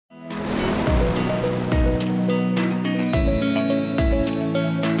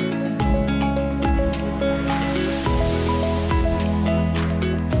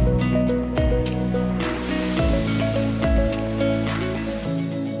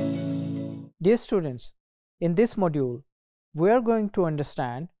Dear students, in this module, we are going to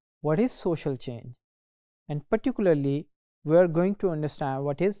understand what is social change, and particularly we are going to understand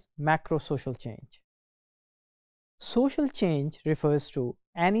what is macro-social change. Social change refers to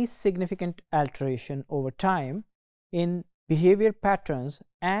any significant alteration over time in behavior patterns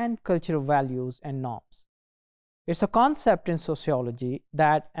and cultural values and norms. It's a concept in sociology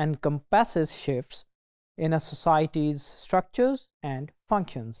that encompasses shifts in a society's structures and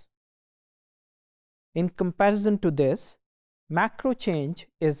functions. In comparison to this, macro change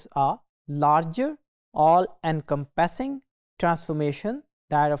is a larger, all-encompassing transformation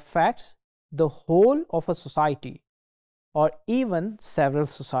that affects the whole of a society or even several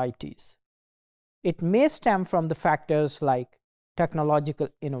societies. It may stem from the factors like technological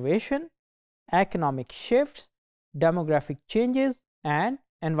innovation, economic shifts, demographic changes, and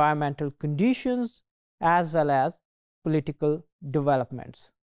environmental conditions, as well as political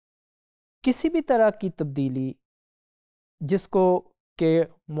developments. किसी भी तरह की तब्दीली जिसको के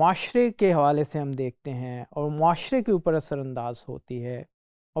मुआशरे के हवाले से हम देखते हैं और मुआशरे के ऊपर असरअंदाज होती है,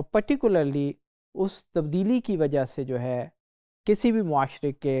 और पर्टिकुलरली उस तब्दीली की वजह से जो है किसी भी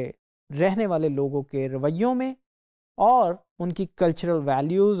मुआशरे के रहने वाले लोगों के रवैयों में और उनकी कल्चरल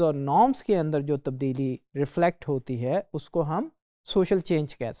वैल्यूज़ और नॉर्म्स के अंदर जो तब्दीली रिफ्लेक्ट होती है, उसको हम सोशल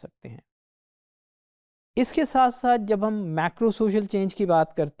चेंज कह सकते हैं। इसके साथ साथ जब हम मैक्रो सोशल चेंज की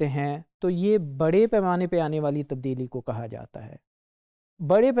बात करते हैं तो ये बड़े पैमाने पे आने वाली तब्दीली को कहा जाता है।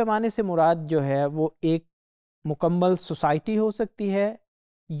 बड़े पैमाने से मुराद जो है वो एक मुकम्मल सोसाइटी हो सकती है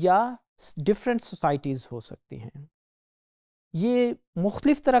या डिफरेंट सोसाइटीज़ हो सकती हैं। ये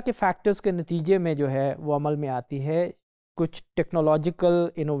मुख्तलिफ़ तरह के फैक्टर्स के नतीजे में जो है वो अमल में आती है। कुछ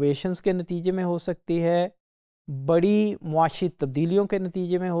टेक्नोलॉजिकल इनोवेशंस के नतीजे में हो सकती है, बड़ी मुआशी तब्दीलियों के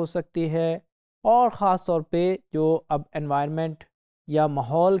नतीजे में हो सकती है, और ख़ास तौर पे जो अब एनवायरनमेंट या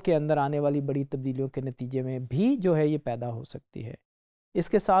माहौल के अंदर आने वाली बड़ी तब्दीलियों के नतीजे में भी जो है ये पैदा हो सकती है।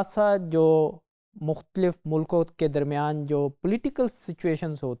 इसके साथ साथ जो मुख्तलिफ़ मुल्कों के दरमियान जो पॉलिटिकल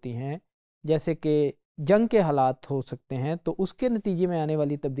सिचुएशंस होती हैं, जैसे कि जंग के हालात हो सकते हैं, तो उसके नतीजे में आने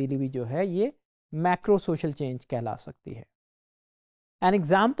वाली तब्दीली भी जो है ये मैक्रो सोशल चेंज कहला सकती है। An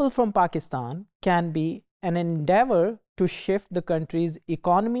example from Pakistan can be an endeavor to shift the country's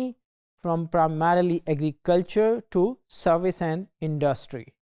economy from primarily agriculture to service and industry,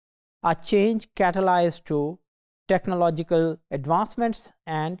 a change catalyzed to technological advancements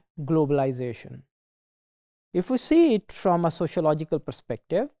and globalization. If we see it from a sociological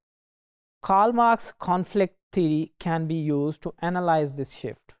perspective, Karl Marx's conflict theory can be used to analyze this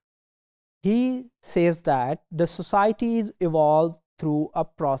shift. He says that the societies evolve through a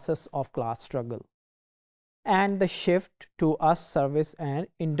process of class struggle, and the shift to a service and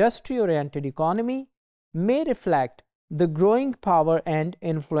industry-oriented economy may reflect the growing power and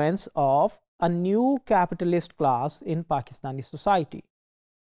influence of a new capitalist class in Pakistani society.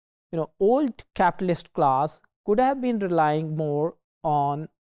 Old capitalist class could have been relying more on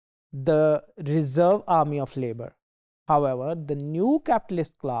the reserve army of labor. However, the new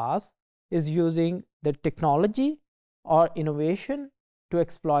capitalist class is using the technology or innovation to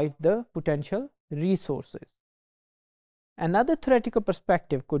exploit the potential resources. Another theoretical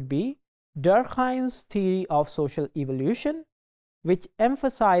perspective could be Durkheim's theory of social evolution, which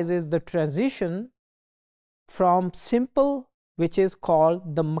emphasizes the transition from simple, which is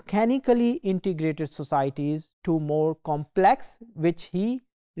called the mechanically integrated societies, to more complex, which he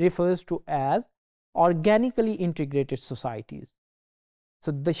refers to as organically integrated societies.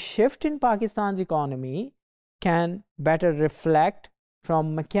 So the shift in Pakistan's economy can better reflect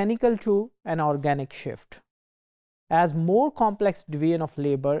from mechanical to an organic shift, as more complex division of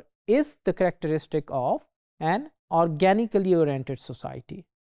labor is the characteristic of an organically oriented society.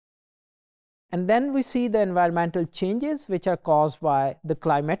 And then we see the environmental changes which are caused by the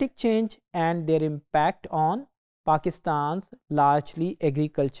climatic change and their impact on Pakistan's largely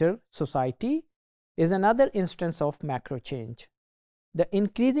agricultural society is another instance of macro change. The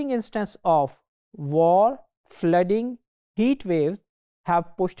increasing instance of war, flooding, heat waves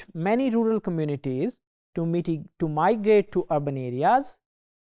have pushed many rural communities to migrate to urban areas,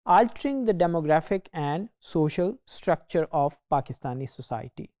 altering the demographic and social structure of Pakistani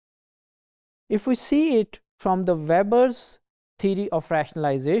society. If we see it from the Weber's theory of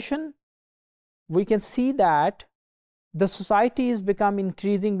rationalization, we can see that the society has become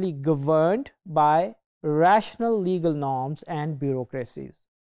increasingly governed by rational legal norms and bureaucracies.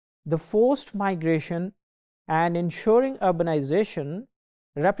 The forced migration and ensuring urbanization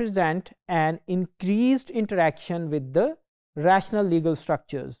represent an increased interaction with the rational legal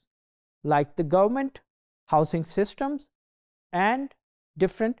structures like the government, housing systems, and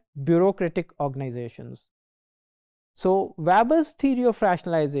different bureaucratic organizations. So Weber's theory of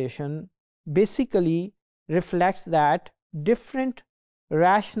rationalization basically reflects that different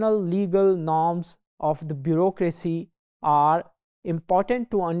rational legal norms of the bureaucracy are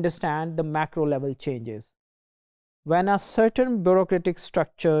important to understand the macro level changes. When a certain bureaucratic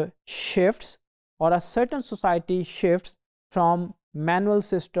structure shifts or a certain society shifts from manual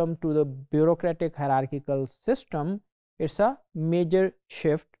system to the bureaucratic hierarchical system, it's a major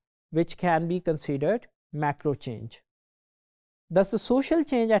shift which can be considered macro change. Thus, the social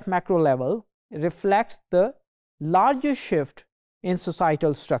change at macro level reflects the larger shift in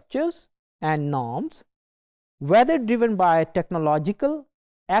societal structures and norms, whether driven by technological,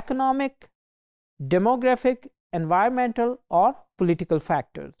 economic, demographic, environmental, or political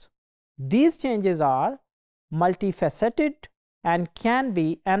factors. These changes are multifaceted and can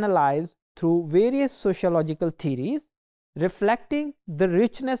be analyzed through various sociological theories, reflecting the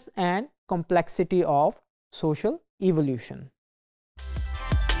richness and complexity of social evolution.